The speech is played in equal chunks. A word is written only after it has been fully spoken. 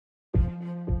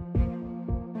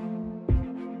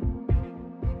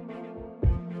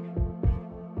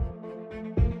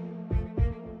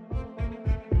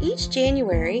Each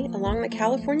January, along the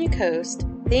California coast,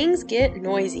 things get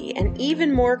noisy and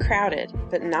even more crowded,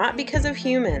 but not because of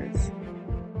humans.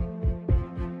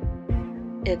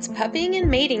 It's pupping and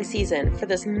mating season for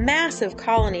this massive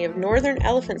colony of northern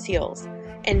elephant seals,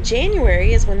 and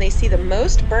January is when they see the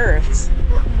most births.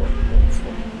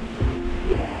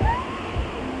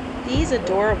 These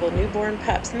adorable newborn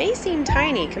pups may seem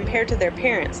tiny compared to their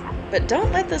parents, but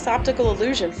don't let this optical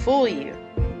illusion fool you.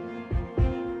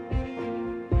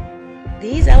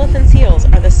 These elephant seals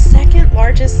are the second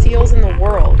largest seals in the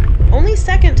world, only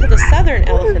second to the southern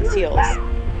elephant seals.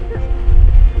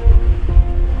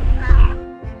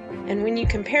 And when you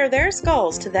compare their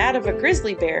skulls to that of a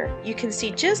grizzly bear, you can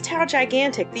see just how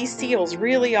gigantic these seals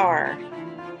really are.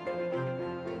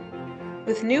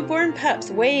 With newborn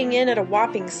pups weighing in at a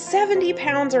whopping 70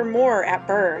 pounds or more at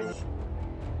birth.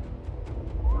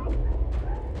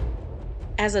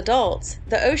 As adults,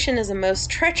 the ocean is a most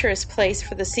treacherous place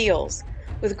for the seals,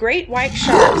 with great white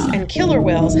sharks and killer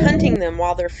whales hunting them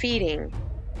while they're feeding.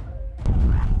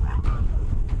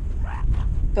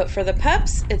 But for the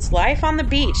pups, it's life on the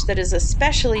beach that is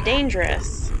especially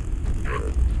dangerous.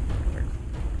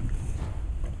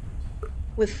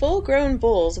 With full-grown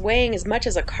bulls weighing as much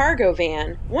as a cargo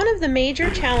van, one of the major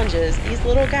challenges these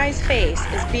little guys face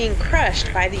is being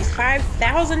crushed by these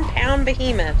 5,000-pound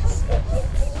behemoths.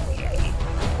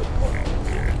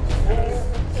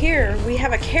 Here we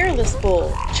have a careless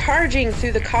bull charging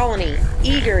through the colony,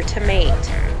 eager to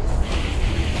mate.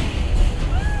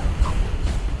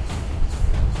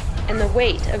 And the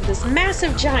weight of this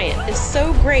massive giant is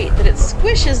so great that it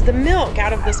squishes the milk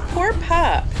out of this poor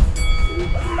pup.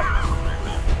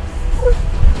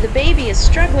 The baby is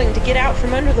struggling to get out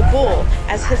from under the bull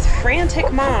as his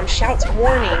frantic mom shouts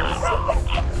warnings.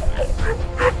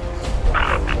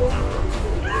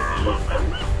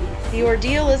 The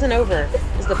ordeal isn't over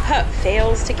as the pup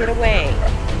fails to get away.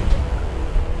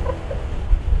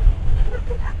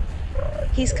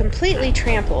 He's completely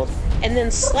trampled and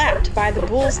then slapped by the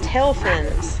bull's tail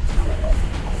fins.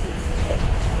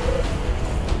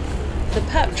 The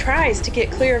pup tries to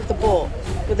get clear of the bull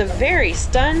with a very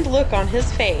stunned look on his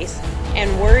face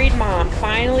and worried mom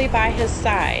finally by his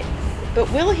side. But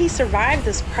will he survive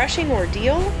this crushing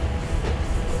ordeal?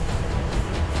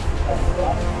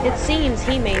 It seems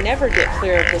he may never get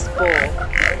clear of this bull.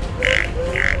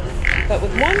 But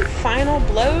with one final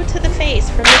blow to the face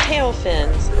from the tail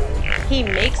fins, he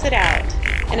makes it out,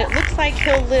 and it looks like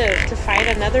he'll live to fight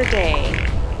another day.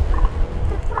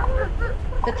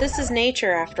 But this is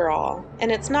nature after all,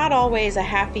 and it's not always a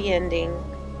happy ending.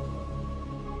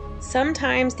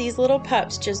 Sometimes these little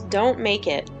pups just don't make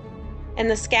it, and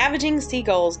the scavenging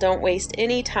seagulls don't waste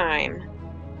any time.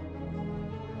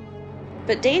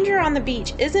 But danger on the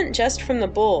beach isn't just from the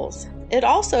bulls, it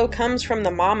also comes from the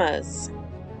mommas.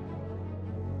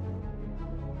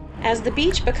 As the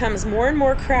beach becomes more and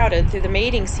more crowded through the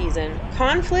mating season,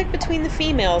 conflict between the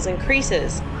females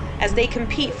increases as they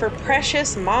compete for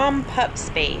precious mom-pup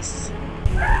space.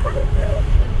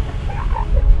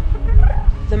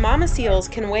 The mama seals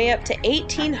can weigh up to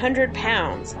 1,800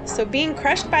 pounds, so being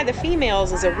crushed by the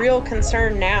females is a real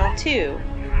concern now, too.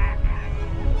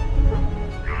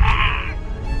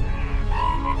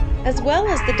 As well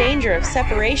as the danger of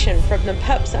separation from the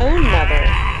pup's own mother,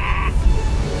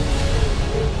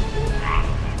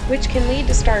 which can lead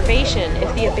to starvation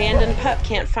if the abandoned pup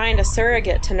can't find a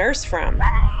surrogate to nurse from.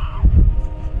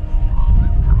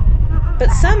 But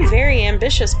some very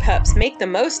ambitious pups make the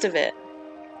most of it.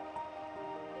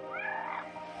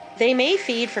 They may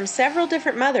feed from several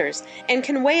different mothers and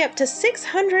can weigh up to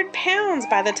 600 pounds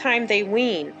by the time they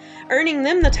wean, earning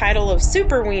them the title of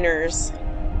super weaners.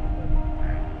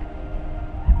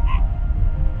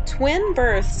 Twin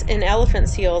births in elephant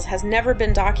seals has never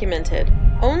been documented,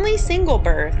 only single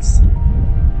births.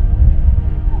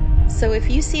 So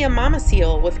if you see a mama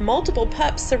seal with multiple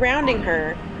pups surrounding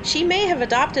her, she may have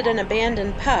adopted an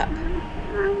abandoned pup.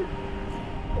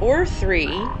 Or 3.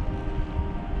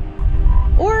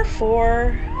 Or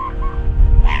 4.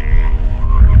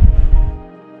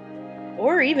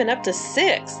 Or even up to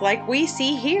 6, like we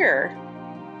see here.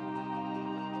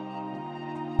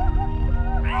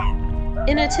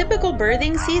 In a typical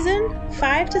birthing season,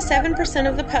 5 to 7%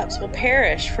 of the pups will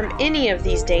perish from any of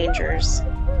these dangers.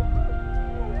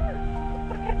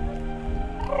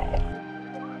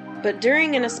 But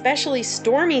during an especially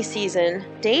stormy season,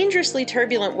 dangerously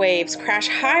turbulent waves crash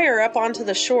higher up onto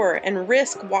the shore and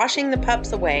risk washing the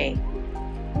pups away.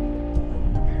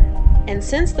 And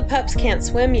since the pups can't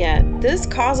swim yet, this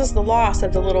causes the loss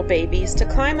of the little babies to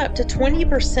climb up to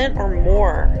 20% or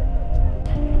more.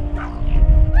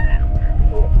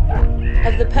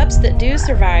 Of the pups that do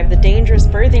survive the dangerous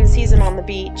birthing season on the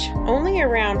beach, only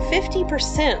around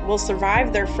 50% will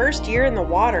survive their first year in the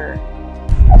water.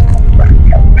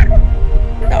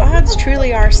 The odds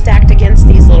truly are stacked against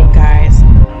these little guys,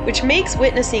 which makes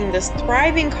witnessing this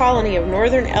thriving colony of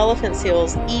northern elephant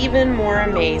seals even more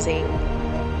amazing.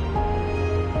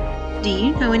 Do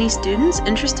you know any students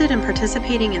interested in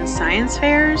participating in science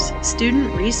fairs,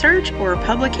 student research, or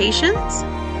publications?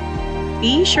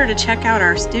 Be sure to check out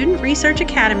our Student Research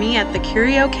Academy at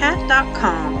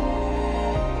thecuriocat.com.